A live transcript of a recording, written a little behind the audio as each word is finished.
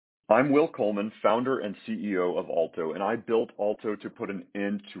I'm Will Coleman, founder and CEO of Alto, and I built Alto to put an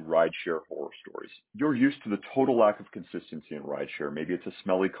end to rideshare horror stories. You're used to the total lack of consistency in rideshare. Maybe it's a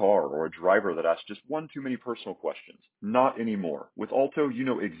smelly car or a driver that asks just one too many personal questions. Not anymore. With Alto, you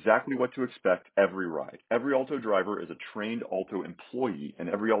know exactly what to expect every ride. Every Alto driver is a trained Alto employee, and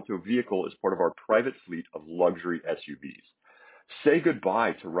every Alto vehicle is part of our private fleet of luxury SUVs. Say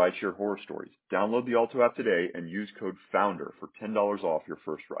goodbye to rideshare horror stories. Download the Alto app today and use code FOUNDER for $10 off your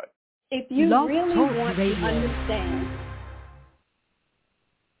first ride. If you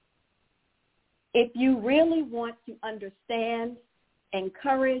really want to understand,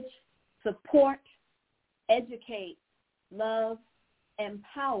 encourage, support, educate, love,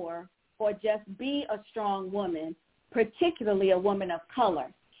 empower, or just be a strong woman, particularly a woman of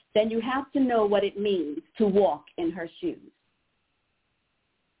color, then you have to know what it means to walk in her shoes.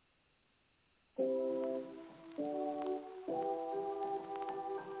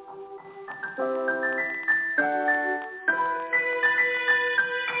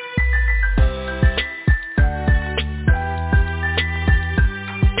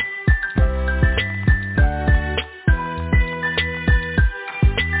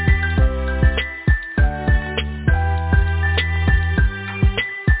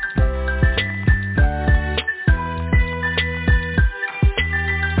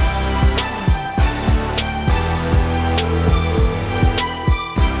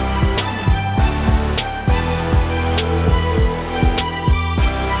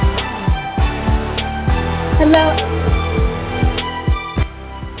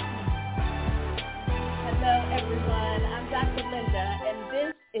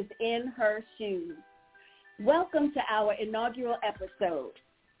 Welcome to our inaugural episode.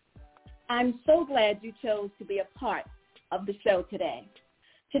 I'm so glad you chose to be a part of the show today.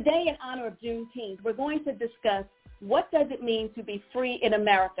 Today, in honor of Juneteenth, we're going to discuss what does it mean to be free in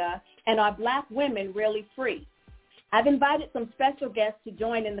America, and are Black women really free? I've invited some special guests to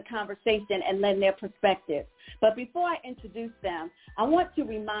join in the conversation and lend their perspective. But before I introduce them, I want to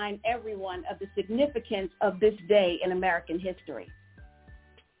remind everyone of the significance of this day in American history.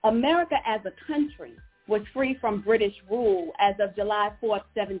 America as a country was free from British rule as of July 4th,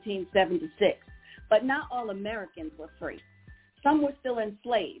 1776. But not all Americans were free. Some were still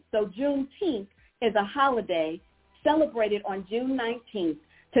enslaved. So Juneteenth is a holiday celebrated on June 19th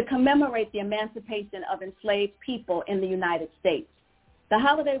to commemorate the emancipation of enslaved people in the United States. The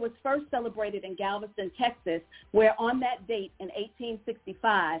holiday was first celebrated in Galveston, Texas, where on that date in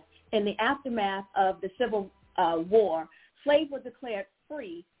 1865, in the aftermath of the Civil War, slaves were declared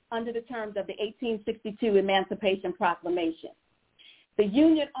free under the terms of the 1862 Emancipation Proclamation. The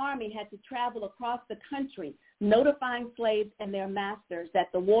Union Army had to travel across the country notifying slaves and their masters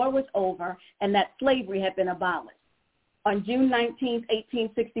that the war was over and that slavery had been abolished. On June 19,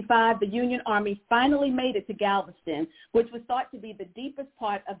 1865, the Union Army finally made it to Galveston, which was thought to be the deepest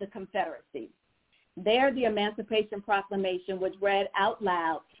part of the Confederacy. There, the Emancipation Proclamation was read out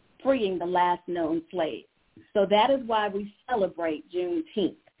loud, freeing the last known slave. So that is why we celebrate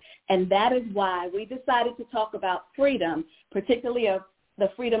Juneteenth. And that is why we decided to talk about freedom, particularly of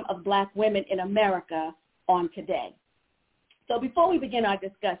the freedom of Black women in America on today. So before we begin our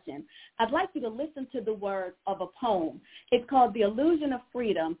discussion, I'd like you to listen to the words of a poem. It's called The Illusion of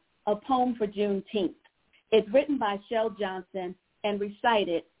Freedom, a Poem for Juneteenth. It's written by Shell Johnson and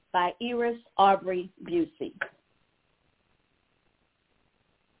recited by Iris Aubrey Busey.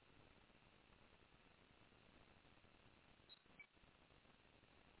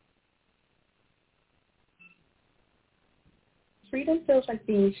 Freedom feels like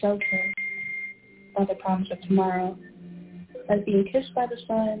being sheltered by the promise of tomorrow, like being kissed by the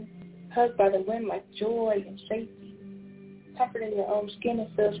sun, hugged by the wind like joy and safety. Comfort in your own skin, it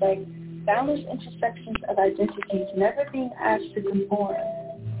feels like boundless intersections of identities never being asked to conform.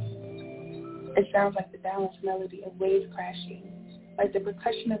 It sounds like the balanced melody of waves crashing, like the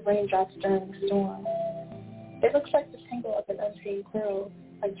percussion of raindrops during a storm. It looks like the tangle of an untamed quill,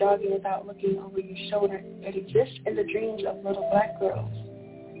 like jogging without looking over your shoulder. It exists in the dreams of little Black girls.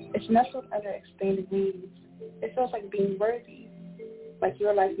 It's nestled under expanded wings. It feels like being worthy, like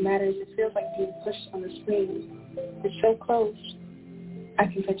your life matters. It feels like being pushed on the screen. It's so close, I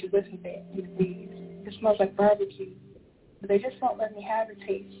can touch a whiff of it in the breeze. It smells like barbecue, but they just won't let me have a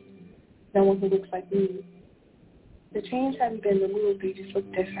taste. No one who looks like me. The chains haven't been removed, they just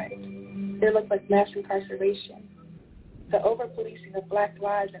look different. They look like mass incarceration, the over-policing of Black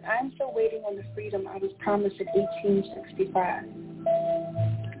lives, and I'm still waiting on the freedom I was promised in 1865.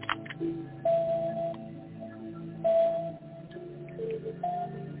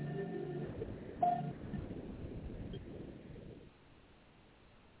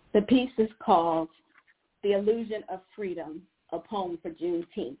 The piece is called The Illusion of Freedom, a poem for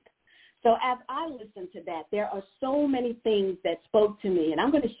Juneteenth. So as I listened to that, there are so many things that spoke to me, and I'm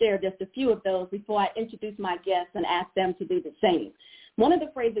going to share just a few of those before I introduce my guests and ask them to do the same. One of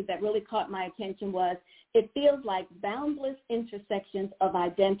the phrases that really caught my attention was, it feels like boundless intersections of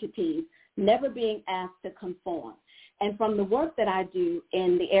identities never being asked to conform. And from the work that I do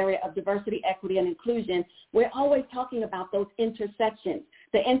in the area of diversity, equity, and inclusion, we're always talking about those intersections,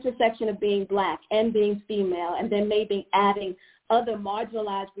 the intersection of being Black and being female, and then maybe adding other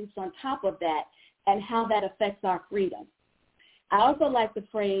marginalized groups on top of that, and how that affects our freedom. I also like the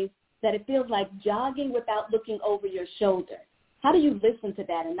phrase that it feels like jogging without looking over your shoulder. How do you listen to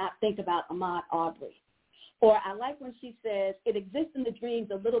that and not think about Ahmaud Arbery? Or I like when she says, it exists in the dreams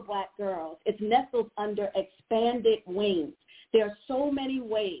of little Black girls. It's nestled under expanded wings. There are so many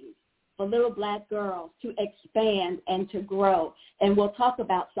ways for little Black girls to expand and to grow. And we'll talk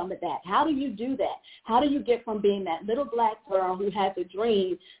about some of that. How do you do that? How do you get from being that little Black girl who has a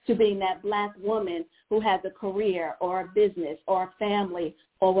dream to being that Black woman who has a career or a business or a family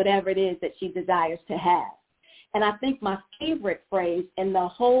or whatever it is that she desires to have? And I think my favorite phrase in the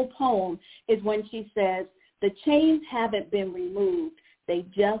whole poem is when she says, the chains haven't been removed, they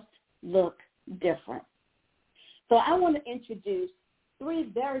just look different. So I want to introduce three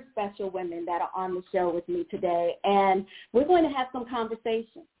very special women that are on the show with me today, and we're going to have some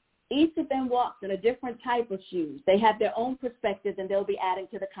conversation. Each of them walks in a different type of shoes. They have their own perspectives, and they'll be adding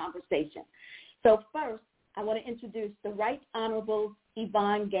to the conversation. So first, I want to introduce the Right Honorable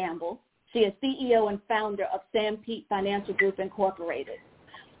Yvonne Gamble. She is CEO and founder of Sam Pete Financial Group, Incorporated.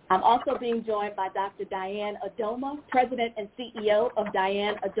 I'm also being joined by Dr. Diane Adoma, President and CEO of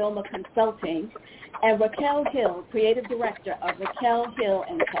Diane Adoma Consulting, and Raquel Hill, Creative Director of Raquel Hill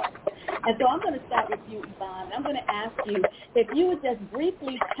 & Co. And so I'm going to start with you, Yvonne. I'm going to ask you if you would just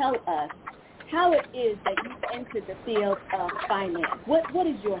briefly tell us how it is that you entered the field of finance. What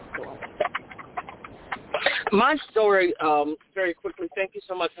is your story? My story, very quickly, thank you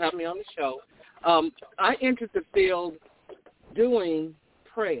so much for having me on the show. I entered the field doing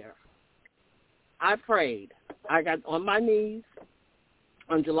prayer. I prayed. I got on my knees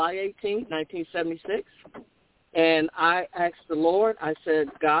on July 18, 1976, and I asked the Lord, I said,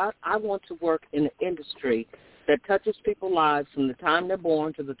 God, I want to work in an industry that touches people's lives from the time they're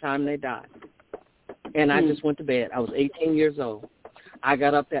born to the time they die. And I just went to bed. I was 18 years old. I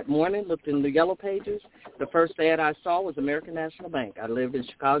got up that morning, looked in the yellow pages. The first ad I saw was American National Bank. I lived in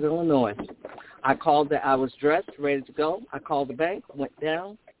Chicago, Illinois. I was dressed, ready to go. I called the bank, went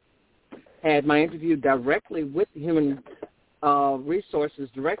down, had my interview directly with the human resources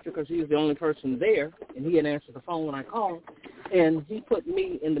director because he was the only person there, and he had answered the phone when I called. And he put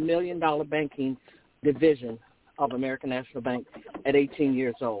me in the $1 million banking division of American National Bank at 18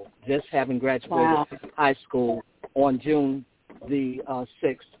 years old, just having graduated high school on June the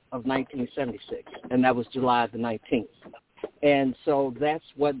 6th of 1976, and that was July the 19th. And so that's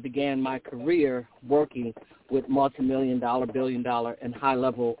what began my career working with multi-million-dollar, billion-dollar, and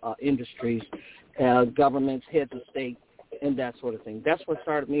high-level industries, governments, heads of state, and that sort of thing. That's what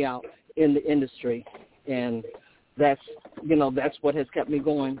started me out in the industry, and that's what has kept me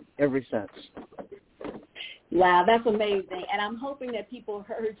going ever since. Wow, that's amazing. And I'm hoping that people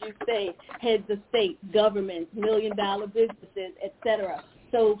heard you say heads of state, governments, million-dollar businesses, et cetera.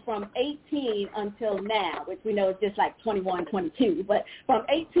 So from 18 until now, which we know is just like 21, 22, but from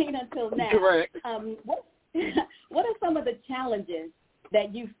 18 until now, correct. What are some of the challenges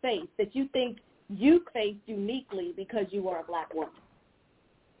that you face that you think you faced uniquely because you were a Black woman?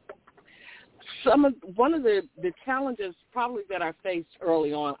 One of the challenges probably that I faced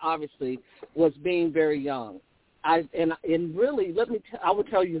early on, obviously, was being very young. I will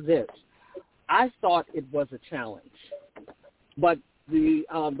tell you this. I thought it was a challenge, but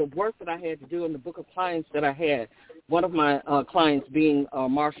the work that I had to do in the book of clients that I had, one of my clients being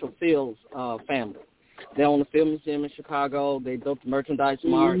Marshall Field's family. They own the Field Museum in Chicago. They built the merchandise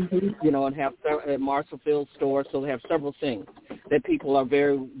mart, and have a Marshall Field store. So they have several things that people are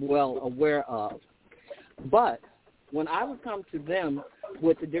very well aware of. But when I would come to them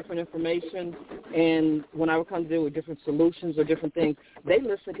with the different information and when I would come to them with different solutions or different things, they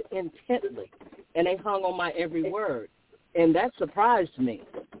listened intently, and they hung on my every word. And that surprised me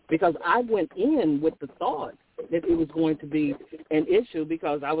because I went in with the thought that it was going to be an issue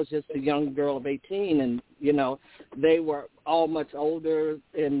because I was just a young girl of 18 and, they were all much older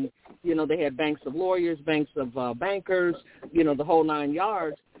and, they had banks of lawyers, banks of bankers, the whole 9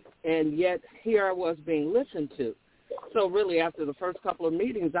 yards. And yet here I was being listened to. So really after the first couple of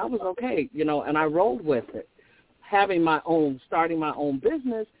meetings, I was okay, and I rolled with it. Starting my own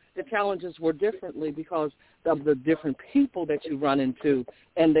business, the challenges were differently because of the different people that you run into,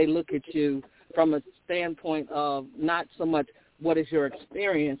 and they look at you from a standpoint of not so much what is your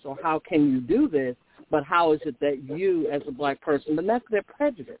experience or how can you do this, but how is it that you as a black person, but that's their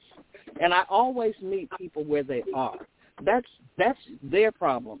prejudice. And I always meet people where they are. That's their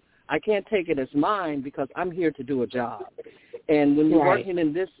problem. I can't take it as mine because I'm here to do a job. And when you're working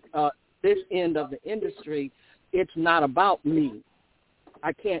in this end of the industry, it's not about me.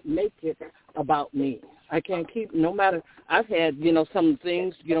 I can't make it about me. I can't keep, no matter, I've had, some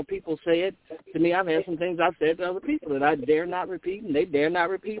things, people say it to me. I've had some things I've said to other people that I dare not repeat, and they dare not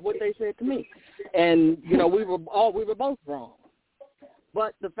repeat what they said to me. And, we were both wrong.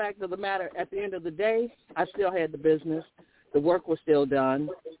 But the fact of the matter, at the end of the day, I still had the business. The work was still done.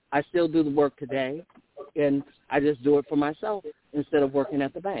 I still do the work today, and I just do it for myself instead of working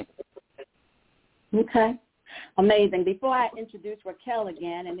at the bank. Okay. Amazing. Before I introduce Raquel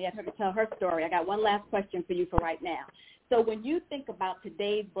again and let her tell her story, I got one last question for you for right now. So when you think about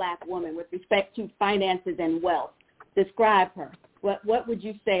today's black woman with respect to finances and wealth, describe her. What would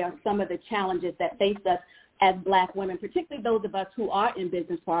you say are some of the challenges that face us as black women, particularly those of us who are in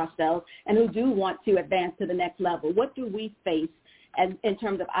business for ourselves and who do want to advance to the next level? What do we face in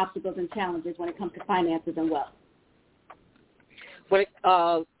terms of obstacles and challenges when it comes to finances and wealth?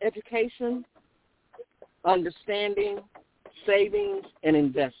 Education, understanding, savings, and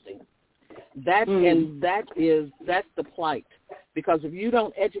investing. That's the plight. Because if you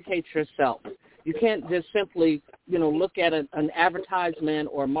don't educate yourself, you can't just simply, look at an advertisement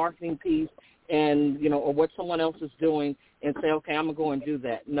or a marketing piece and, or what someone else is doing and say, okay, I'm going to go and do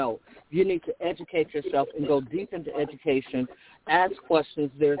that. No, you need to educate yourself and go deep into education. Ask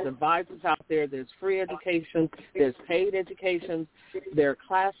questions. There's advisors out there. There's free education. There's paid education. There are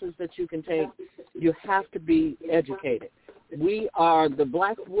classes that you can take. You have to be educated. The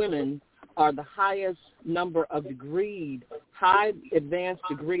black women are the highest number of high advanced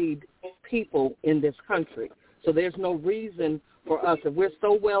degreed people in this country. So there's no reason for us, if we're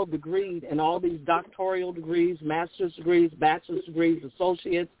so well degreed in all these doctoral degrees, master's degrees, bachelor's degrees,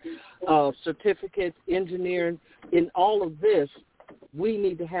 associates, certificates, engineering, in all of this, we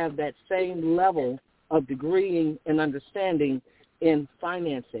need to have that same level of degreeing and understanding in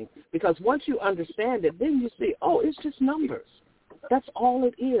financing. Because once you understand it, then you see, it's just numbers. That's all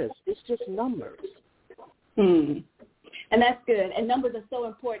it is. It's just numbers. And that's good. And numbers are so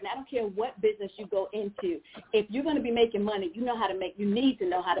important. I don't care what business you go into. If you're going to be making money, you need to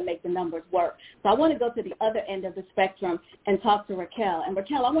know how to make the numbers work. So I want to go to the other end of the spectrum and talk to Raquel. And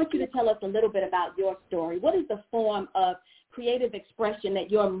Raquel, I want you to tell us a little bit about your story. What is the form of creative expression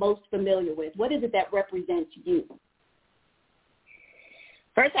that you're most familiar with? What is it that represents you?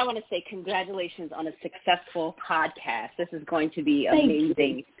 First, I want to say congratulations on a successful podcast. This is going to be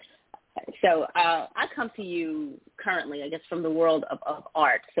amazing. So I come to you currently, I guess, from the world of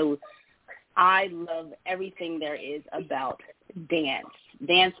art. So I love everything there is about dance.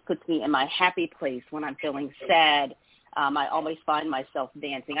 Dance puts me in my happy place when I'm feeling sad. I always find myself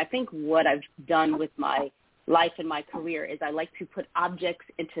dancing. I think what I've done with my life and my career is I like to put objects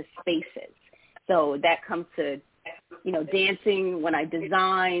into spaces. So that comes to dancing when I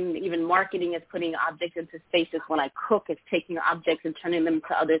design, even marketing is putting objects into spaces. When I cook, it's taking objects and turning them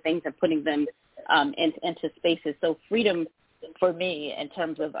to other things and putting them into spaces. So freedom for me in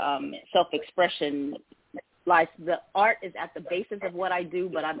terms of self-expression lies, the art is at the basis of what I do,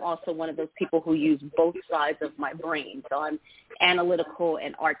 but I'm also one of those people who use both sides of my brain. So I'm analytical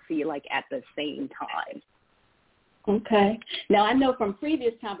and artsy at the same time. Okay. Now, I know from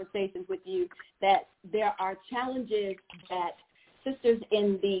previous conversations with you that there are challenges that sisters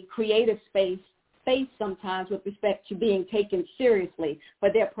in the creative space face sometimes with respect to being taken seriously,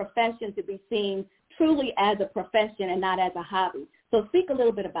 for their profession to be seen truly as a profession and not as a hobby. So speak a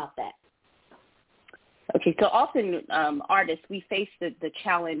little bit about that. Okay. So often artists, we face the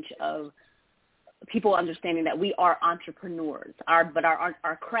challenge of people understanding that we are entrepreneurs, but our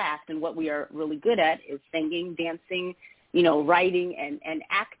craft and what we are really good at is singing, dancing, writing and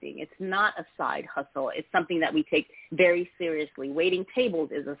acting. It's not a side hustle. It's something that we take very seriously. Waiting tables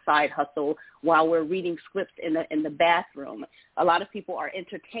is a side hustle while we're reading scripts in the bathroom. A lot of people are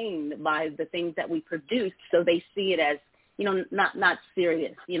entertained by the things that we produce, so they see it as, not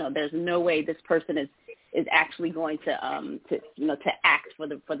serious. There's no way this person is actually going to act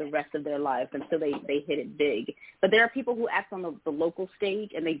for the rest of their lives, and so they hit it big. But there are people who act on the local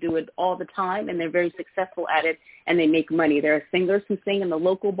stage, and they do it all the time, and they're very successful at it, and they make money. There are singers who sing in the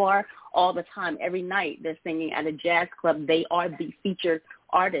local bar all the time. Every night they're singing at a jazz club. They are the featured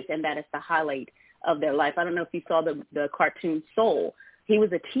artist, and that is the highlight of their life. I don't know if you saw the cartoon Soul. He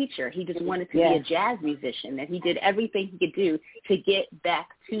was a teacher. He just wanted to be a jazz musician, and he did everything he could do to get back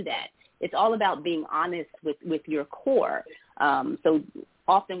to that. It's all about being honest with your core. So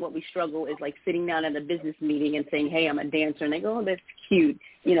often what we struggle is like sitting down at a business meeting and saying, hey, I'm a dancer. And they go, oh, that's cute.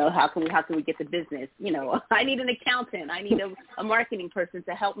 You know, how can we get the business? You know, I need an accountant. I need a marketing person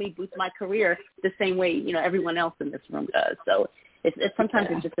to help me boost my career the same way, you know, everyone else in this room does. So it's sometimes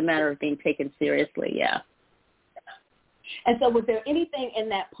it's just a matter of being taken seriously. Yeah. And so was there anything in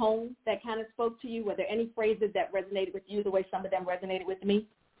that poem that kind of spoke to you? Were there any phrases that resonated with you the way some of them resonated with me?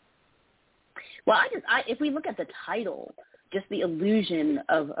 Well, if we look at the title, just the illusion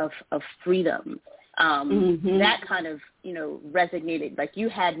of freedom, that kind of, you know, resonated. Like you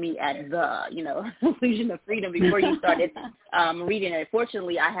had me at the, you know, illusion of freedom before you started reading it.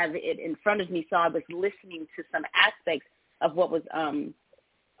 Fortunately, I have it in front of me, so I was listening to some aspects of what was,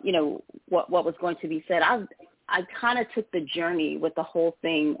 you know, what was going to be said. I kind of took the journey with the whole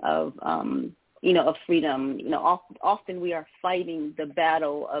thing of, you know, of freedom. You know, often we are fighting the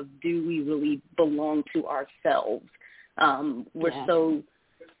battle of, do we really belong to ourselves? We're so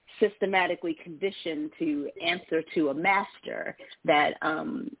systematically conditioned to answer to a master that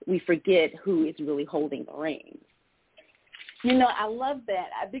we forget who is really holding the reins. You know, I love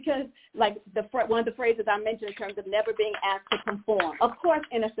that because, like, one of the phrases I mentioned in terms of never being asked to conform. Of course,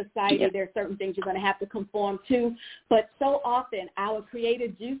 in a society, there are certain things you're going to have to conform to, but so often our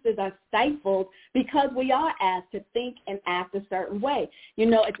creative juices are stifled because we are asked to think and act a certain way. You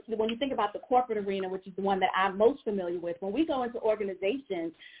know, when you think about the corporate arena, which is the one that I'm most familiar with, when we go into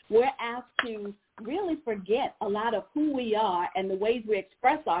organizations, we're asked to really forget a lot of who we are and the ways we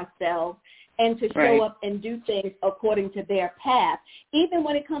express ourselves and to show up and do things according to their path, even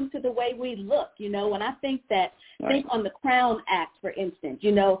when it comes to the way we look. You know, when I think on the Crown Act, for instance,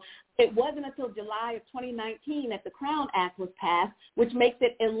 you know, it wasn't until July of 2019 that the Crown Act was passed, which makes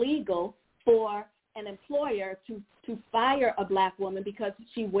it illegal for an employer to fire a black woman because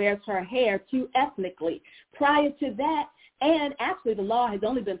she wears her hair too ethnically. Prior to that, and actually the law has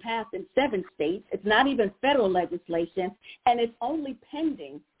only been passed in 7 states. It's not even federal legislation, and it's only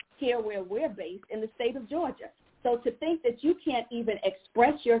pending here where we're based in the state of Georgia. So to think that you can't even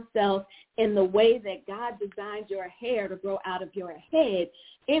express yourself in the way that God designed your hair to grow out of your head,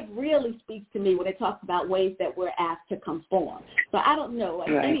 it really speaks to me when it talks about ways that we're asked to conform. So I don't know.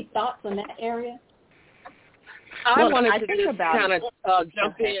 Any thoughts on that area? I wanted to just kind of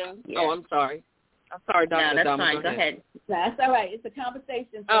jump in. Yeah. Oh, I'm sorry. Dr. No, that's Dama, fine. Go ahead. That's all right. It's a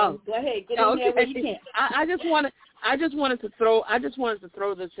conversation. So go ahead. Get in there where you can. I just wanted to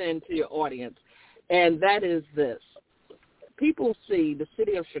throw this into your audience, and that is this. People see the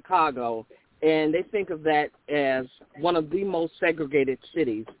city of Chicago, and they think of that as one of the most segregated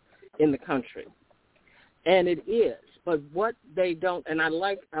cities in the country. And it is. But what they don't, and I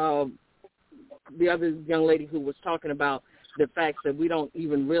like the other young lady who was talking about the fact that we don't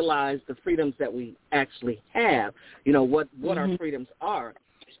even realize the freedoms that we actually have, you know, what our freedoms are,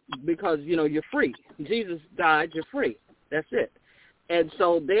 because, you know, you're free. Jesus died, you're free. That's it. And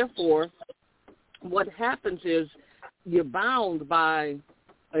so, therefore, what happens is you're bound by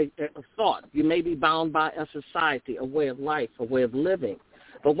a thought. You may be bound by a society, a way of life, a way of living.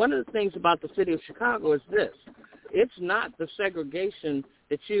 But one of the things about the city of Chicago is this. It's not the segregation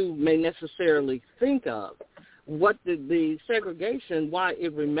that you may necessarily think of. What the segregation, why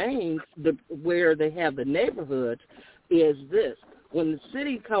it remains where they have the neighborhoods, is this. When the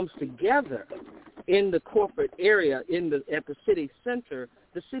city comes together in the corporate area, at the city center,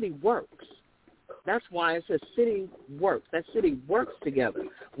 the city works. That's why it says city works. That city works together.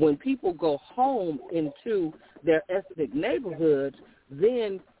 When people go home into their ethnic neighborhoods,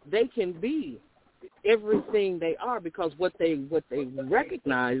 then they can be everything they are, because what they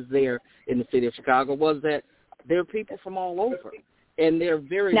recognized there in the city of Chicago was that there are people from all over, and there are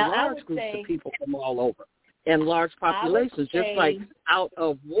very large groups of people from all over, and large populations. Just like out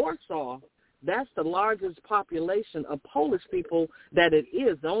of Warsaw, that's the largest population of Polish people that it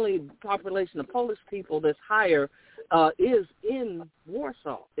is. The only population of Polish people that's higher is in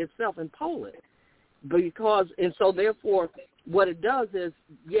Warsaw itself, in Poland. And so therefore, what it does is,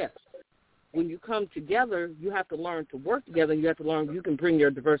 yes, when you come together, you have to learn to work together, and you have to learn you can bring your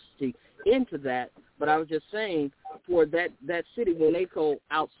diversity into that. But I was just saying, for that city, when they go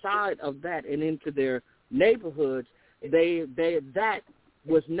outside of that and into their neighborhoods, that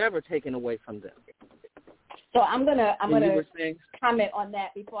was never taken away from them. So I'm gonna comment on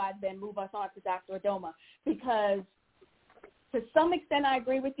that before I then move us on to Dr. Adoma, because to some extent, I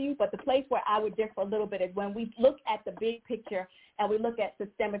agree with you, but the place where I would differ a little bit is when we look at the big picture and we look at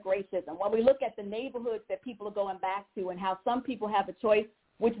systemic racism, when we look at the neighborhoods that people are going back to and how some people have a choice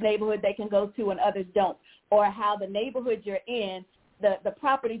which neighborhood they can go to and others don't, or how the neighborhood you're in, the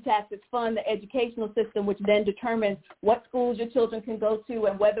property taxes fund the educational system, which then determines what schools your children can go to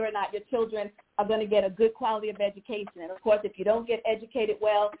and whether or not your children are going to get a good quality of education. And, of course, if you don't get educated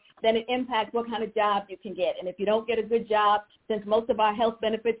well, then it impacts what kind of job you can get. And if you don't get a good job, since most of our health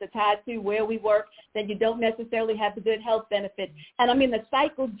benefits are tied to where we work, then you don't necessarily have the good health benefits. And, I mean, the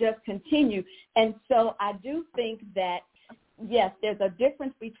cycles just continue. And so I do think that, yes, there's a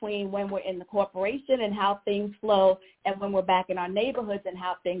difference between when we're in the corporation and how things flow and when we're back in our neighborhoods and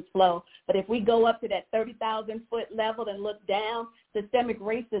how things flow. But if we go up to that 30,000-foot level and look down, systemic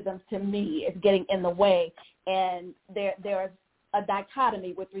racism, to me, is getting in the way. And there's a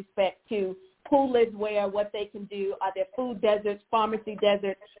dichotomy with respect to who lives where, what they can do. Are there food deserts, pharmacy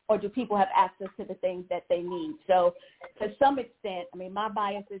deserts, or do people have access to the things that they need? So to some extent, I mean, my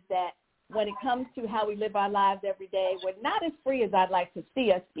bias is that when it comes to how we live our lives every day, we're not as free as I'd like to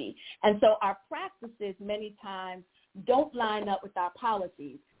see us be. And so our practices many times don't line up with our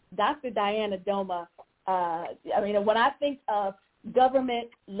policies. Dr. Diana Doma, when I think of government,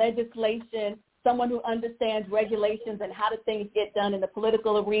 legislation, someone who understands regulations and how do things get done in the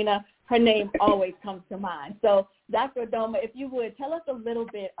political arena, her name always comes to mind. So, Dr. Doma, if you would, tell us a little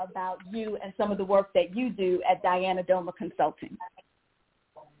bit about you and some of the work that you do at Diana Doma Consulting.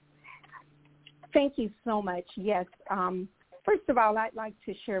 Thank you so much. Yes. First of all, I'd like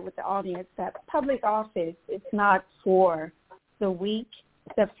to share with the audience that public office is not for the weak,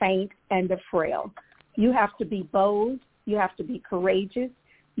 the faint, and the frail. You have to be bold. You have to be courageous.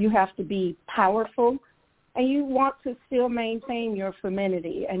 You have to be powerful. And you want to still maintain your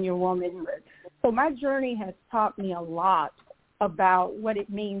femininity and your womanhood. So my journey has taught me a lot about what it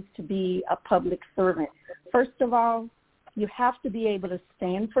means to be a public servant. First of all, you have to be able to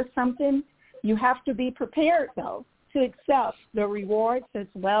stand for something. You have to be prepared, though, to accept the rewards as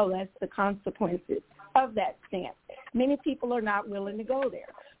well as the consequences of that stance. Many people are not willing to go there.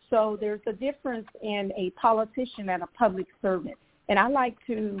 So there's a difference in a politician and a public servant. And I like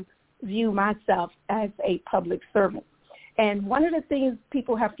to view myself as a public servant. And one of the things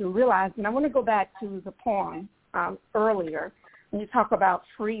people have to realize, and I want to go back to the poem earlier, when you talk about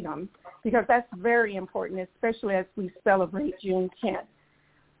freedom, because that's very important, especially as we celebrate Juneteenth.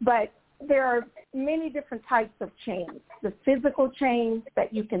 But there are many different types of change. The physical change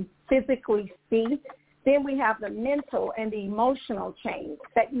that you can physically see. Then we have the mental and the emotional change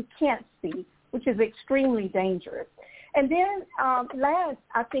that you can't see, which is extremely dangerous. And then last,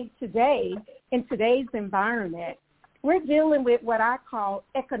 I think today, in today's environment, we're dealing with what I call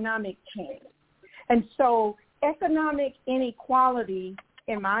economic change. And so economic inequality,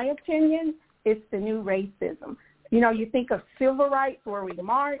 in my opinion, is the new racism. You know, you think of civil rights where we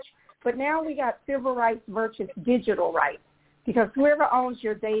march, but now we got civil rights versus digital rights, because whoever owns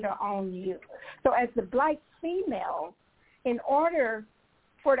your data owns you. So as the Black female, in order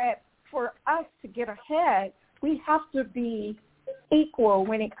for us to get ahead, we have to be equal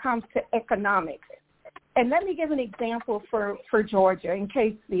when it comes to economics. And let me give an example for Georgia, in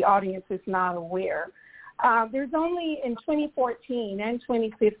case the audience is not aware. There's only, in 2014 and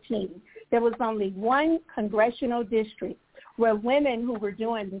 2015, there was only one congressional district where women who were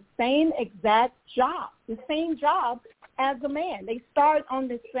doing the same exact job, the same job as a man. They start on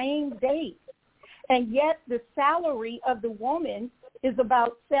the same date. And yet the salary of the woman is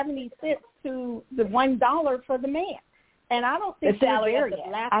about 70 cents to the $1 for the man. And I don't think the salary they're of the there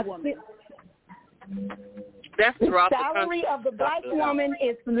Black yet. woman. That's the throughout salary of the Black woman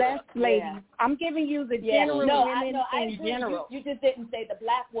is less, ladies. Yeah. I'm giving you the general women in general. You just didn't say the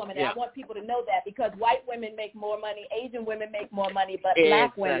Black woman, and Yeah. I want people to know that, because white women make more money, Asian women make more money, but Exactly.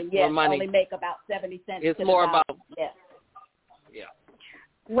 Black women, yes, More money. only make about 70 cents. It's to more the dollar. about Yeah.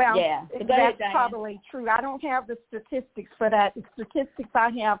 Well, Yeah. So go that's ahead, Diane. probably true. I don't have the statistics for that. The statistics I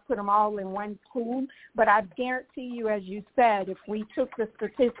have, put them all in one pool. But I guarantee you, as you said, if we took the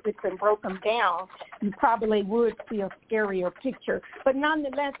statistics and broke them down, you probably would see a scarier picture. But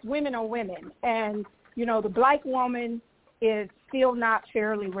nonetheless, women are women. And, you know, the Black woman is still not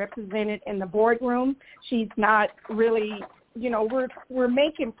fairly represented in the boardroom. She's not really, you know, we're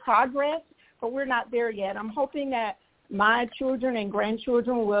making progress, but we're not there yet. I'm hoping that my children and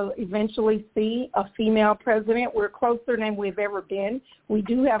grandchildren will eventually see a female president. We're closer than we've ever been. We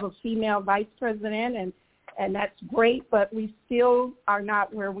do have a female vice president, and that's great, but we still are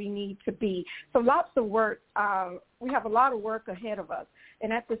not where we need to be. So lots of work. We have a lot of work ahead of us.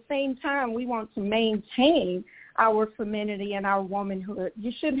 And at the same time, we want to maintain our femininity and our womanhood.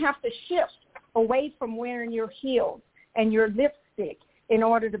 You shouldn't have to shift away from wearing your heels and your lipstick in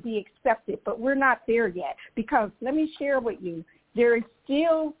order to be accepted, but we're not there yet, because let me share with you, there is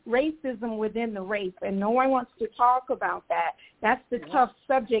still racism within the race, and no one wants to talk about that. That's the tough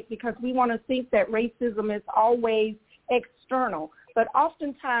subject, because we want to think that racism is always external, but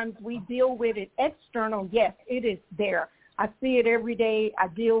oftentimes we deal with it external. Yes, it is there. I see it every day. I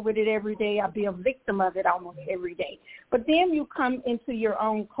deal with it every day. I be a victim of it almost every day. But then you come into your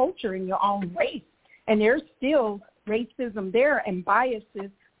own culture and your own race, and there's still racism there and biases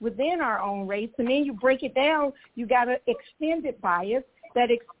within our own race. And then you break it down, you got an extended bias that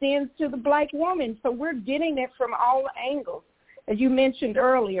extends to the black woman. So we're getting it from all angles. As you mentioned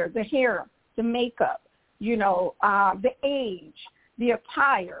earlier, the hair, the makeup, the age, the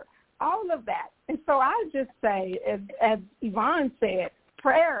attire, all of that. And so I just say, as Yvonne said,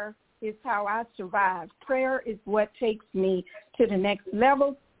 prayer is how I survive. Prayer is what takes me to the next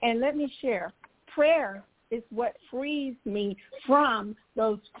level. And let me share, prayer is what frees me from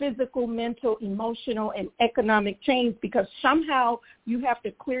those physical, mental, emotional, and economic chains, because somehow you have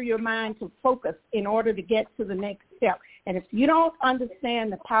to clear your mind to focus in order to get to the next step. And if you don't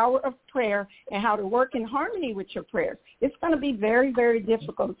understand the power of prayer and how to work in harmony with your prayers, it's going to be very, very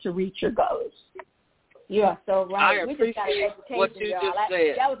difficult to reach your goals. You are so right. I appreciate what you just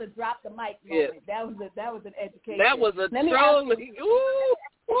said. That was a drop the mic moment. Yeah. That was an education. That was a totally.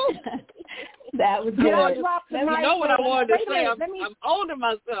 That was good. You know what I wanted to say? I'm owning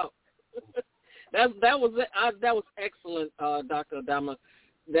myself. that was excellent, Dr. Adama.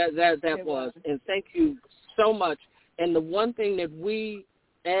 That was, and thank you so much. And the one thing that we,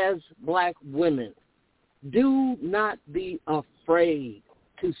 as black women, do not be afraid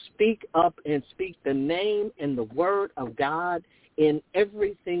to speak up and speak the name and the word of God in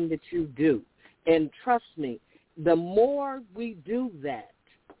everything that you do. And trust me, the more we do that,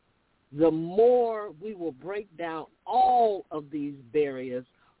 the more we will break down all of these barriers,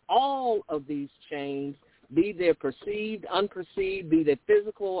 all of these chains, be they perceived, unperceived, be they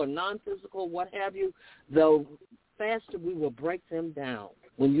physical or non-physical, what have you, the faster we will break them down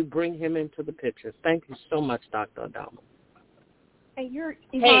when you bring him into the picture. Thank you so much, Dr. Adama. Hey,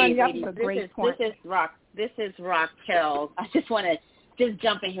 Yvonne, ladies, a great point. This is Raquel. I just want to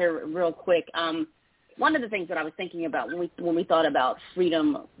jump in here real quick. One of the things that I was thinking about when we thought about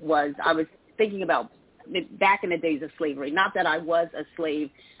freedom was I was thinking about back in the days of slavery. Not that I was a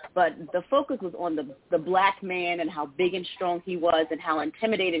slave, but the focus was on the black man and how big and strong he was and how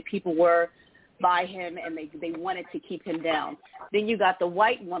intimidated people were by him, and they wanted to keep him down. Then you got the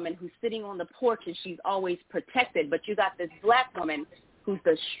white woman who's sitting on the porch and she's always protected, but you got this black woman who's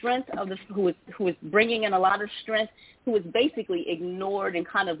the strength of who is bringing in a lot of strength, who is basically ignored and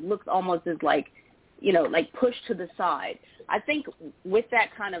kind of looks almost as like pushed to the side. I think with that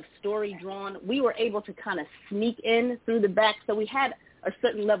kind of story drawn, we were able to kind of sneak in through the back, so we had a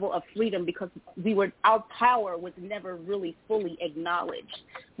certain level of freedom because our power was never really fully acknowledged.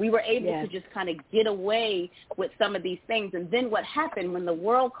 We were able to just kind of get away with some of these things. And then what happened when the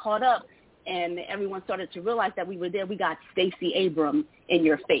world caught up and everyone started to realize that we were there, we got Stacey Abrams in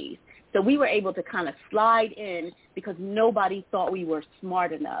your face. So we were able to kind of slide in because nobody thought we were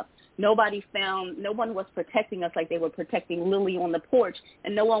smart enough. No one was protecting us like they were protecting Lily on the porch,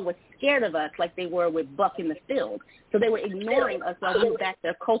 and no one was scared of us like they were with Buck in the field. So they were ignoring us while we were back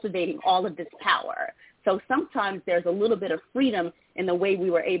there cultivating all of this power. So sometimes there's a little bit of freedom in the way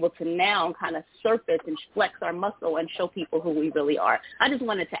we were able to now kind of surface and flex our muscle and show people who we really are. I just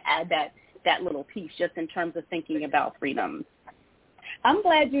wanted to add that little piece just in terms of thinking about freedom. I'm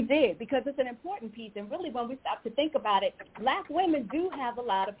glad you did, because it's an important piece. And really, when we stop to think about it, black women do have a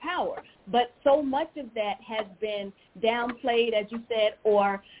lot of power. But so much of that has been downplayed, as you said,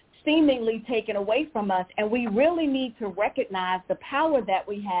 or seemingly taken away from us. And we really need to recognize the power that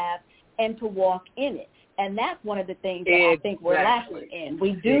we have and to walk in it. And that's one of the things that I think we're lacking in.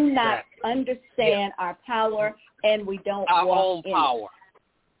 We do not understand our power, and we don't walk in power. It.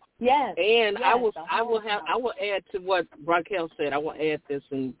 Yes. And I will add to what Raquel said. I will add this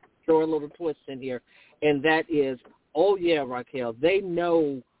and throw a little twist in here, and that is, Raquel, they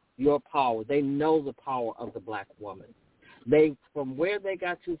know your power. They know the power of the black woman. From where they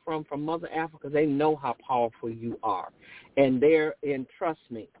got you from Mother Africa, they know how powerful you are. And trust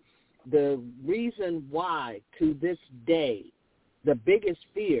me, the reason why to this day, the biggest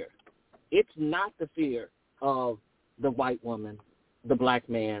fear, it's not the fear of the white woman, the black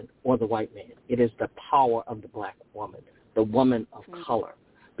man, or the white man. It is the power of the black woman, the woman of color,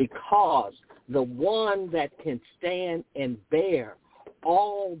 because the one that can stand and bear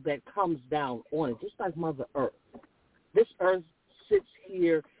all that comes down on it, just like Mother Earth. This earth sits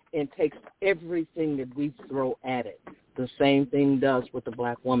here and takes everything that we throw at it. The same thing does with the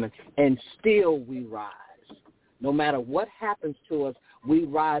black woman, and still we rise. No matter what happens to us, we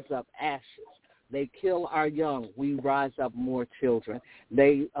rise up ashes. They kill our young. We rise up more children.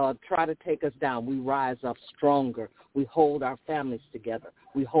 They try to take us down. We rise up stronger. We hold our families together.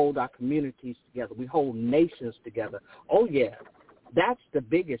 We hold our communities together. We hold nations together. Oh, yeah, that's the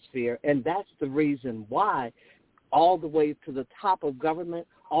biggest fear, and that's the reason why all the way to the top of government,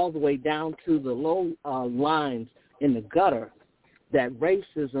 all the way down to the low lines in the gutter, that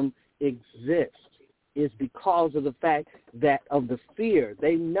racism exists is because of the fact that of the fear.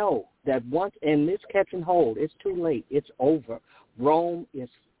 They know that once, and it's catching hold, it's too late. It's over. Rome is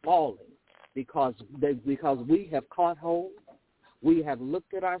falling because we have caught hold. We have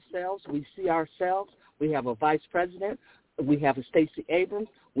looked at ourselves. We see ourselves. We have a vice president. We have a Stacey Abrams.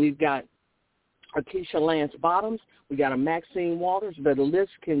 We've got a Keisha Lance Bottoms. We got a Maxine Waters. But the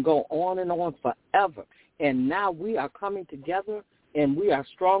list can go on and on forever. And now we are coming together, and we are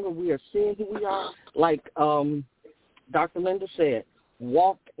stronger. We are seeing who we are. Like Dr. Linda said,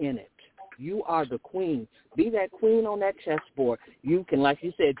 walk in it. You are the queen. Be that queen on that chessboard. You can, like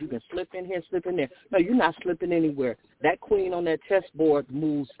you said, you can slip in here, slip in there. No, you're not slipping anywhere. That queen on that chessboard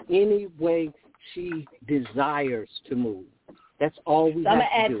moves any way she desires to move. That's all we have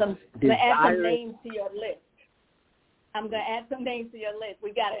to do. I'm going to add some names to your list.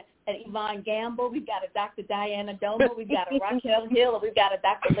 We got an Yvonne Gamble. We got a Dr. Diana Doma. We got a Raquel Hill. And we got a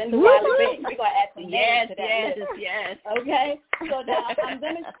Dr. Linda Wiley. We're going to add some names to that list. Yes. Okay. So now I'm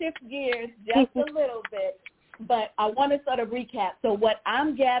going to shift gears just a little bit, but I want to sort of recap. So what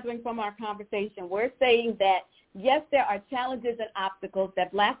I'm gathering from our conversation, we're saying that, yes, there are challenges and obstacles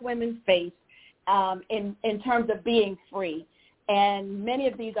that black women face in terms of being free, and many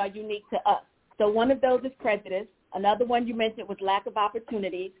of these are unique to us. So one of those is prejudice. Another one you mentioned was lack of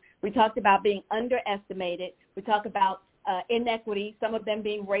opportunities. We talked about being underestimated. We talked about inequity, some of them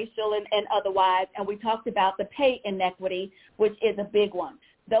being racial and otherwise, and we talked about the pay inequity, which is a big one.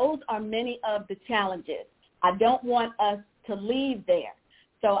 Those are many of the challenges. I don't want us to leave there.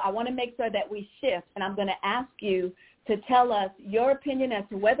 So I want to make sure that we shift, and I'm going to ask you to tell us your opinion as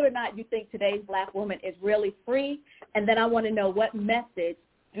to whether or not you think today's black woman is really free, and then I want to know what message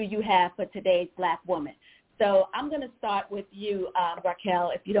do you have for today's black woman. So I'm going to start with you, Raquel,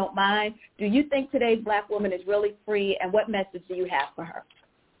 if you don't mind. Do you think today's black woman is really free, and what message do you have for her?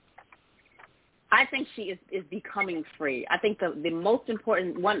 I think she is becoming free. I think the most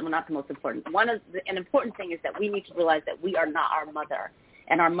important one, well, not the most important, an important thing is that we need to realize that we are not our mother.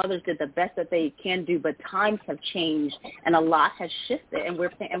 And our mothers did the best that they can do, but times have changed and a lot has shifted, and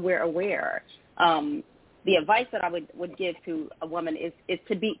we're aware. The advice that I would give to a woman is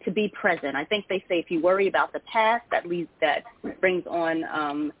to be present. I think they say if you worry about the past, that brings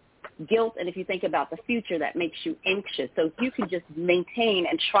on guilt, and if you think about the future, that makes you anxious. So if you can just maintain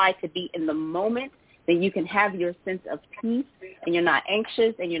and try to be in the moment, then you can have your sense of peace, and you're not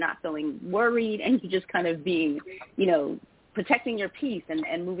anxious, and you're not feeling worried, and you're just kind of being, protecting your peace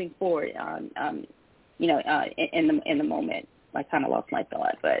and moving forward, in the moment. I kind of lost my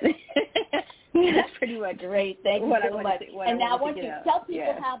thought, but that's pretty much great. Thank you so much. And now I want you to tell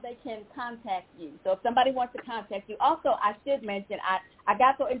people how they can contact you. So if somebody wants to contact you, also I should mention I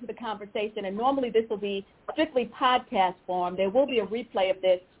got so into the conversation, and normally this will be strictly podcast form. There will be a replay of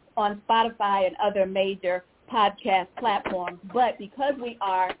this on Spotify and other major podcast platforms. But because we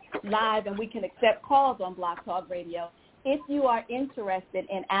are live and we can accept calls on Blog Talk Radio, if you are interested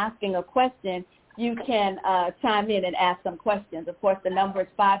in asking a question, you can chime in and ask some questions. Of course, the number is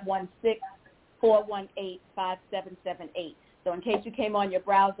 516-418-5778. So in case you came on your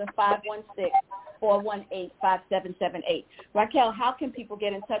browser, 516-418-5778. Raquel, how can people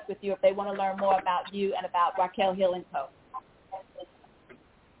get in touch with you if they want to learn more about you and about Raquel Hill & Co.?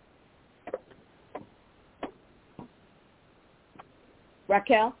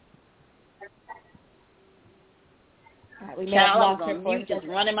 Raquel? Right, we I was on mute, just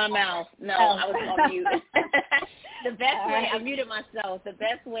running my mouth. No, I was on mute. The best way, I muted myself. The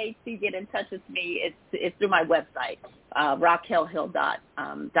best way to get in touch with me is through my website,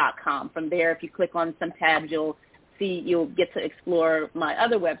 raquelhill.com. From there, if you click on some tabs, you'll get to explore my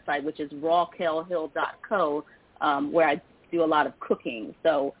other website, which is raquelhill.co, where I do a lot of cooking.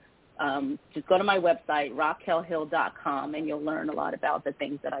 So just go to my website, raquelhill.com, and you'll learn a lot about the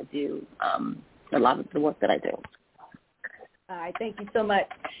things that I do, a lot of the work that I do. All right, thank you so much.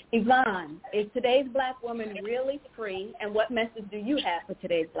 Yvonne, is today's black woman really free, and what message do you have for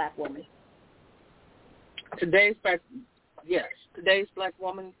today's black woman? Today's yes, today's black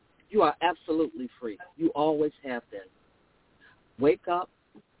woman, you are absolutely free. You always have been. Wake up,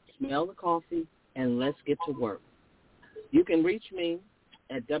 smell the coffee, and let's get to work. You can reach me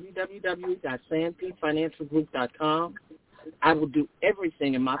at www.sandpfinancialgroup.com. I will do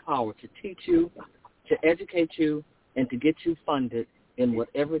everything in my power to teach you, to educate you, and to get you funded in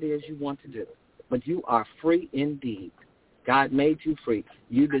whatever it is you want to do. But you are free indeed. God made you free.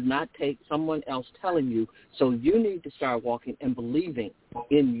 You did not take someone else telling you, so you need to start walking and believing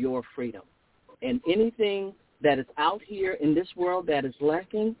in your freedom. And anything that is out here in this world that is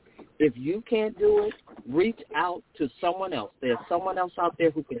lacking, if you can't do it, reach out to someone else. There's someone else out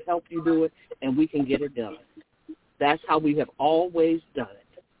there who can help you do it, and we can get it done. That's how we have always done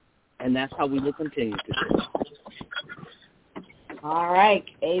it, and that's how we will continue to do it. All right.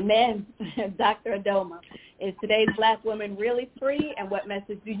 Amen. Dr. Adoma, is today's black woman really free, and what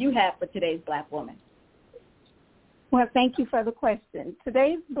message do you have for today's black woman? Well, thank you for the question.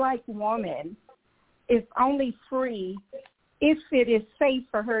 Today's black woman is only free if it is safe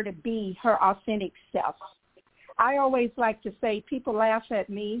for her to be her authentic self. I always like to say people laugh at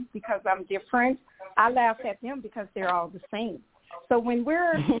me because I'm different. I laugh at them because they're all the same. So when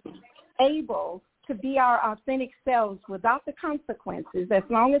we're able to be our authentic selves without the consequences, as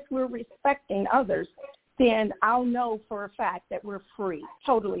long as we're respecting others, then I'll know for a fact that we're free,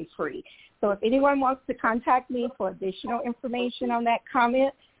 totally free. So if anyone wants to contact me for additional information on that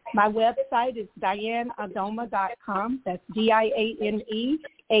comment, my website is dianeadoma.com. That's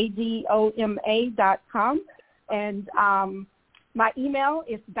DianeAdoma.com. And my email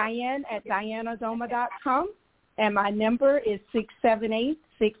is diane@dianeadoma.com. And my number is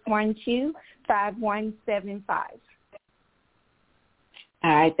 678-612-5175.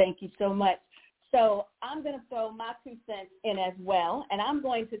 All right, thank you so much. So I'm going to throw my 2 cents in as well, and I'm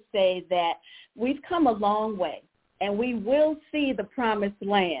going to say that we've come a long way, and we will see the promised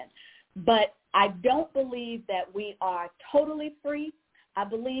land. But I don't believe that we are totally free. I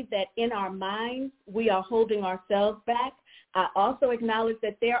believe that in our minds we are holding ourselves back. I also acknowledge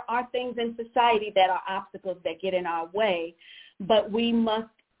that there are things in society that are obstacles that get in our way, but we must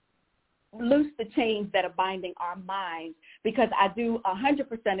loose the chains that are binding our minds, because I do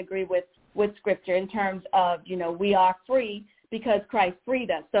 100% agree with Scripture in terms of, we are free because Christ freed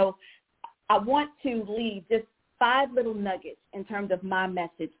us. So I want to leave just 5 little nuggets in terms of my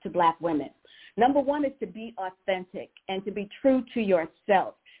message to black women. Number 1 is to be authentic and to be true to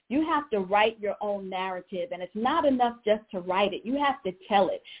yourself. You have to write your own narrative, and it's not enough just to write it. You have to tell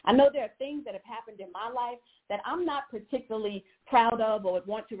it. I know there are things that have happened in my life that I'm not particularly proud of or would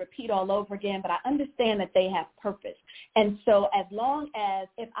want to repeat all over again, but I understand that they have purpose. And so as long as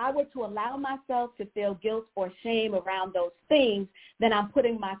if I were to allow myself to feel guilt or shame around those things, then I'm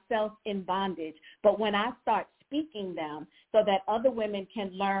putting myself in bondage. But when I start speaking them so that other women can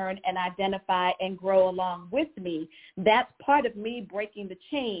learn and identify and grow along with me, that's part of me breaking the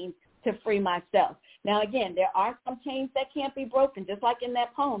chains to free myself. Now, again, there are some chains that can't be broken, just like in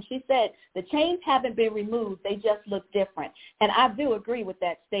that poem. She said, the chains haven't been removed, they just look different. And I do agree with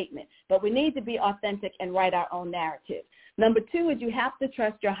that statement, but we need to be authentic and write our own narrative. Number 2 is you have to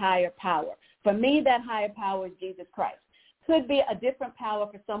trust your higher power. For me, that higher power is Jesus Christ. Could be a different power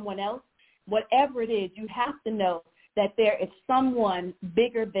for someone else. Whatever it is, you have to know that there is someone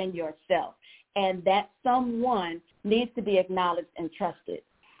bigger than yourself, and that someone needs to be acknowledged and trusted.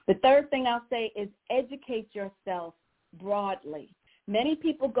 The third thing I'll say is educate yourself broadly. Many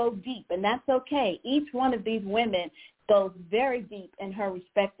people go deep, and that's okay. Each one of these women goes very deep in her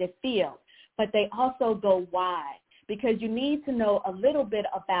respective field, but they also go wide, because you need to know a little bit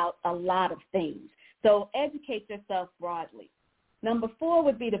about a lot of things. So educate yourself broadly. Number 4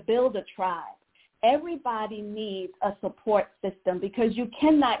 would be to build a tribe. Everybody needs a support system, because you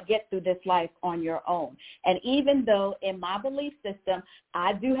cannot get through this life on your own. And even though in my belief system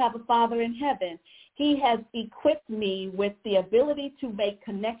I do have a Father in heaven, he has equipped me with the ability to make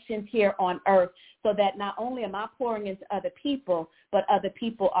connections here on earth, so that not only am I pouring into other people, but other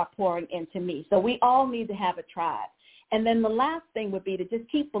people are pouring into me. So we all need to have a tribe. And then the last thing would be to just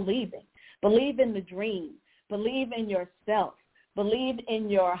keep believing. Believe in the dream. Believe in yourself. Believe in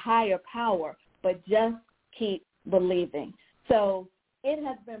your higher power, but just keep believing. So it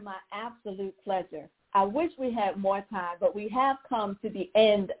has been my absolute pleasure. I wish we had more time, but we have come to the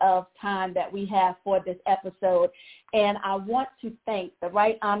end of time that we have for this episode. And I want to thank the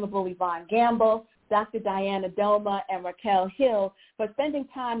Right Honorable Yvonne Gamble, Dr. Diane Adoma, and Raquel Hill for spending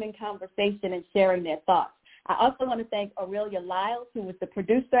time in conversation and sharing their thoughts. I also want to thank Aurelia Lyles, who was the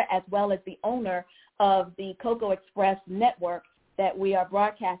producer as well as the owner of the Cocoa Express Network that we are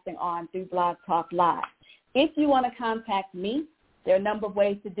broadcasting on through Blog Talk Live. If you want to contact me, there are a number of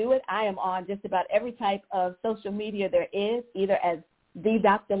ways to do it. I am on just about every type of social media there is, either as the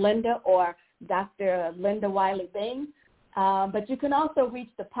Dr. Linda or Dr. Linda Wiley Bing. But you can also reach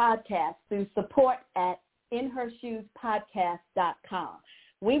the podcast through support@inhershoespodcast.com.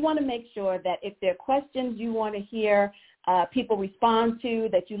 We want to make sure that if there are questions you want to hear people respond to,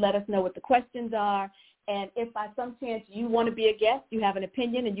 that you let us know what the questions are. And if by some chance you want to be a guest, you have an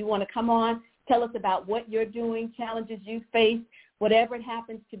opinion and you want to come on, tell us about what you're doing, challenges you face, whatever it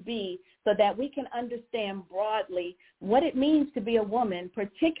happens to be, so that we can understand broadly what it means to be a woman,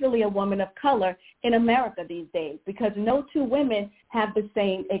 particularly a woman of color in America these days, because no two women have the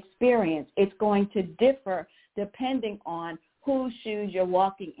same experience. It's going to differ depending on whose shoes you're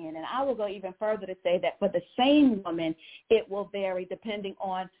walking in. And I will go even further to say that for the same woman, it will vary depending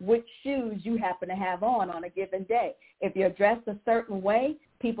on which shoes you happen to have on a given day. If you're dressed a certain way,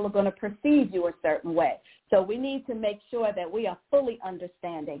 people are going to perceive you a certain way. So we need to make sure that we are fully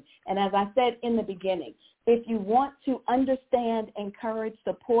understanding. And as I said in the beginning, if you want to understand, encourage,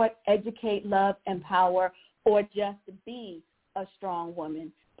 support, educate, love, empower, or just be a strong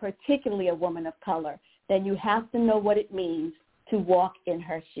woman, particularly a woman of color, then you have to know what it means to walk in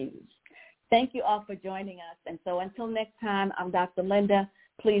her shoes. Thank you all for joining us. And so until next time, I'm Dr. Linda.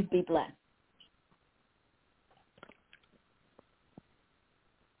 Please be blessed.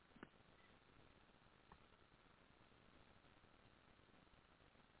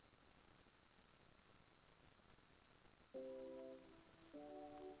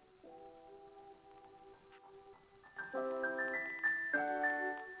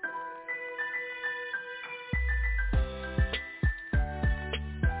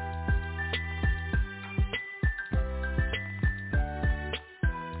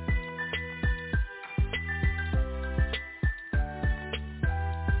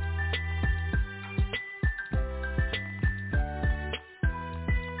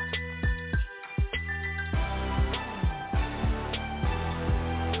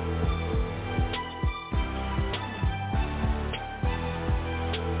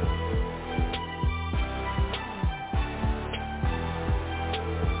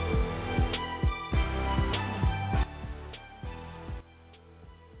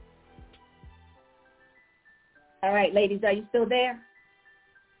 All right, ladies, are you still there?